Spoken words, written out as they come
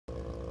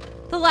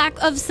The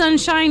lack of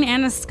sunshine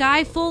and a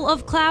sky full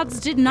of clouds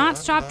did not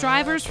stop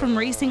drivers from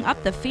racing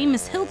up the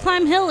famous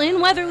Hillclimb hill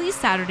in Weatherly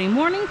Saturday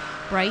morning,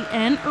 bright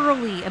and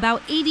early.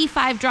 About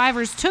 85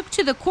 drivers took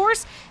to the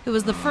course. It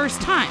was the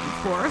first time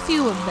for a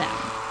few of them.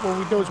 What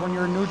we do is when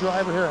you're a new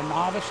driver here, a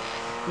novice,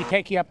 we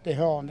take you up the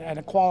hill, and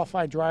a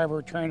qualified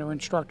driver, trainer,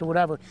 instructor,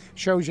 whatever,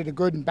 shows you the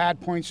good and bad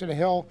points of the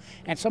hill.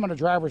 And some of the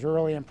drivers are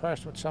really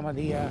impressed with some of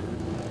the hill.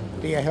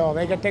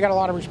 They got a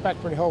lot of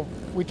respect for the hill.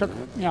 We took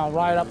a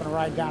ride up and a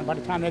ride down. By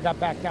the time they got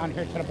back down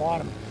here to the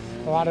bottom,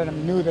 a lot of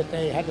them knew that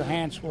they had their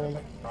hands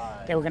full,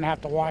 that they were going to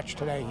have to watch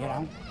today.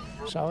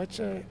 So it's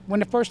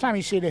when the first time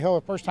you see the hill,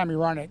 the first time you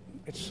run it,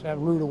 it's a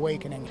rude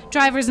awakening.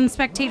 Drivers and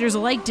spectators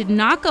alike did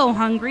not go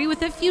hungry,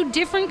 with a few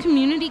different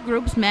community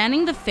groups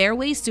manning the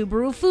Fairway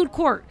Subaru food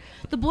court.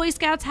 The Boy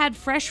Scouts had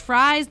fresh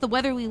fries, the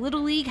Weatherly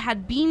Little League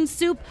had bean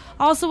soup.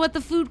 Also at the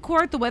food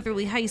court, the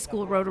Weatherly High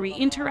School Rotary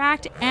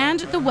Interact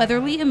and the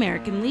Weatherly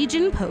American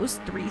Legion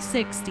Post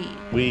 360.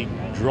 We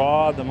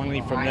draw the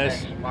money from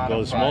this,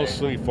 goes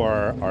mostly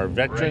for our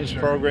veterans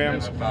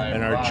programs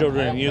and our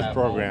children and youth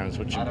programs,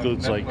 which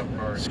includes like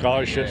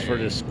scholarships for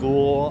the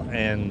school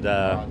and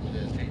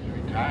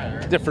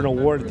different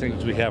award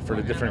things we have for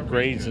the different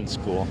grades in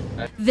school.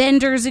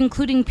 Vendors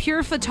including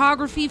Pure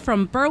Photography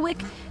from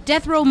Berwick,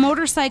 Death Row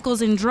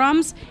Motorcycles and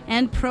Drums,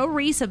 and Pro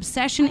Race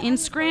Obsession in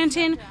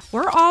Scranton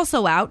were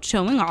also out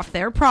showing off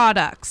their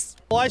products.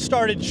 Well, I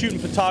started shooting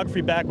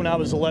photography back when I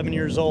was 11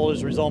 years old.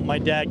 As a result, my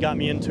dad got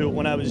me into it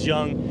when I was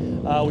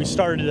young. We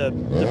started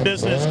the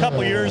business a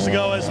couple years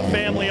ago as a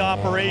family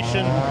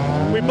operation.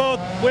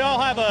 We all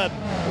have a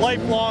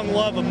lifelong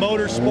love of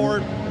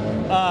motorsport.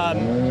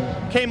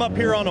 Came up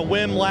here on a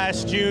whim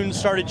last June,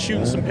 started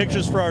shooting some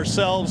pictures for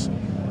ourselves,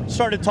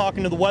 started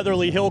talking to the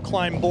Weatherly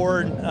Hillclimb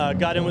board,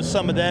 got in with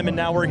some of them, and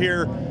now we're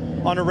here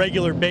on a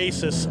regular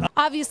basis.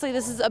 Obviously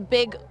this is a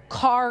big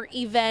car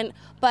event,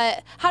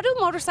 but how do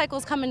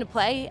motorcycles come into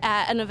play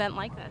at an event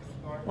like this?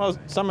 Well,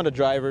 some of the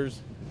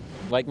drivers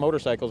like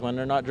motorcycles when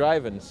they're not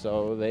driving,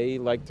 so they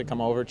like to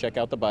come over, check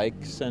out the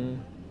bikes,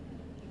 and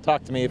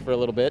talk to me for a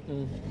little bit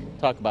and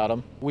talk about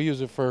them. We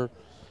use it for,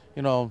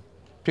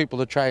 people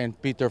to try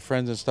and beat their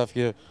friends and stuff.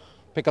 You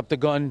pick up the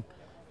gun,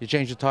 you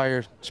change the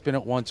tire, spin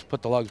it once,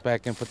 put the lugs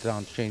back in, put it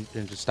down, change,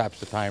 and it stops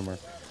the timer.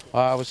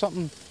 It was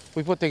something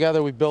we put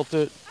together, we built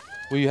it.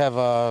 We have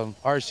a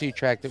RC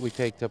track that we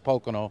take to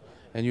Pocono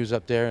and use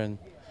up there, and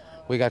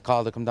we got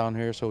called to come down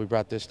here, so we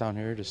brought this down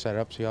here to set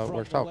up, see how it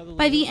works out.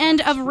 By the end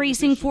of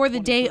racing for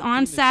the day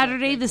on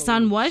Saturday, the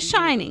sun was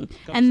shining.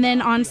 And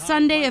then on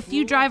Sunday, a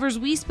few drivers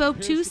we spoke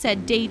to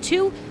said day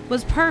 2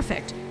 was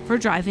perfect for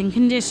driving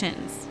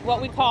conditions. What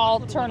we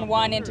call turn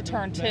 1 into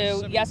turn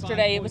 2.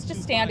 Yesterday it was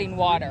just standing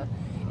water,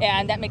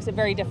 and that makes it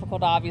very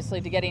difficult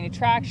obviously to get any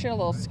traction, a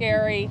little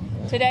scary.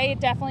 Today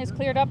it definitely is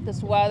cleared up.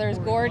 This weather is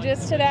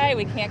gorgeous today,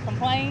 we can't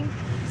complain.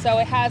 So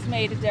it has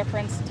made a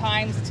difference.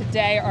 Times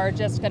today are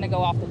just going to go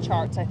off the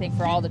charts, I think,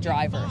 for all the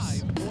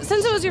drivers.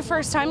 Since it was your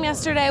first time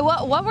yesterday,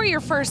 what were your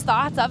first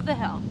thoughts of the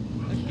hill?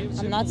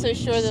 I'm not so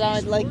sure that I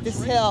would like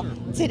this hill.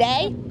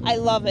 Today, I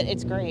love it.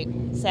 It's great.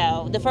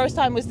 So the first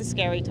time was the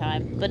scary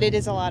time, but it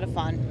is a lot of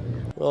fun.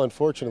 Well,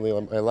 unfortunately,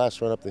 my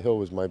last run up the hill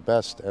was my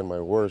best and my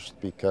worst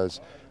because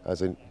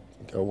as I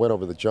went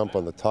over the jump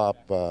on the top,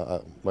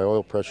 my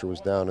oil pressure was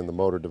down and the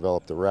motor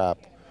developed a wrap.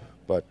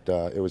 But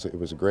it was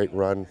a great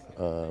run.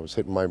 I was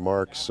hitting my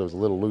marks, so it was a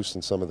little loose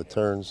in some of the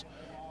turns.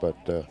 But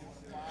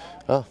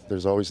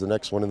there's always the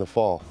next one in the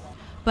fall.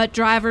 But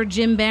driver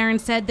Jim Barron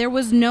said there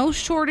was no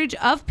shortage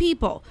of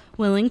people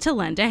willing to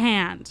lend a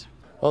hand.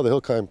 Oh, the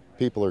Hillclimb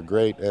people are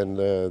great, and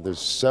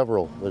there's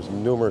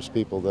numerous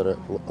people that are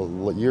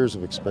years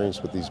of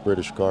experience with these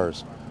British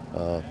cars.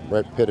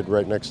 Pitted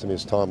right next to me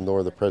is Tom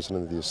Knorr, the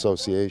president of the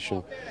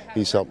association.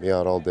 He's helped me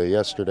out all day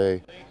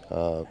yesterday,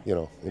 and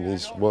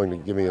he's willing to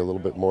give me a little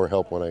bit more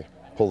help when I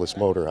pull this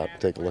motor out and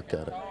take a look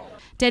at it.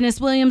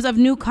 Dennis Williams of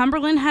New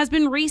Cumberland has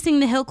been racing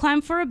the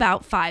Hillclimb for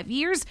about 5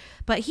 years,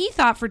 but he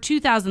thought for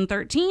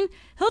 2013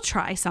 he'll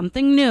try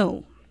something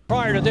new.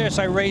 Prior to this,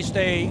 I raced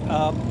a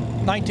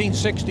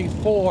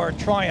 1964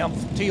 Triumph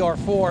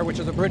TR4, which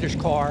is a British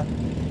car.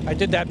 I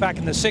did that back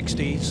in the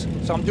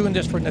 60s, so I'm doing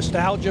this for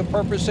nostalgia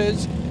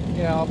purposes.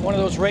 I'm one of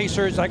those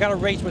racers. I got to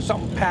race with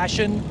some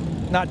passion,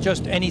 not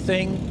just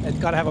anything. It's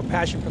got to have a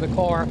passion for the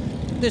car.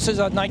 This is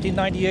a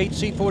 1998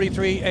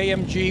 C43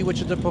 AMG,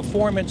 which is the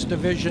performance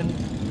division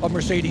of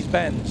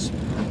Mercedes-Benz.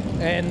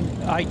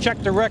 And I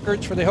checked the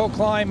records for the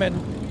Hillclimb, and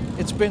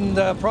it's been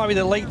probably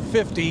the late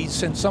 50s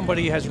since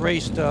somebody has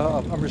raced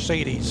a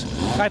Mercedes.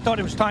 I thought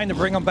it was time to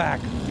bring them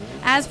back.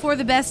 As for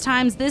the best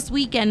times this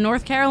weekend,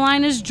 North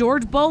Carolina's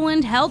George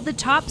Boland held the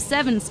top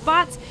 7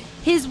 spots.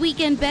 His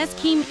weekend best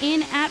came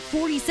in at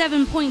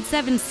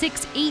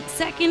 47.768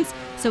 seconds,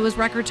 so his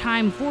record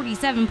time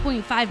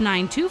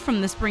 47.592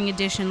 from the spring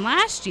edition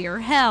last year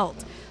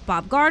held.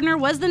 Bob Gardner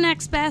was the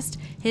next best,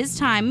 his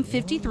time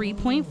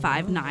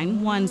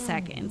 53.591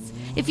 seconds.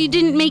 If you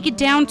didn't make it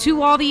down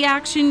to all the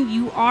action,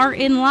 you are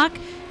in luck.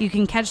 You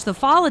can catch the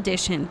fall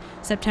edition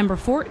September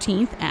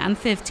 14th and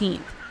 15th.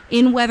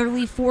 In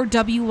Weatherly for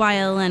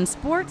WYLN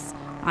Sports,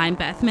 I'm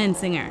Beth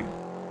Mensinger.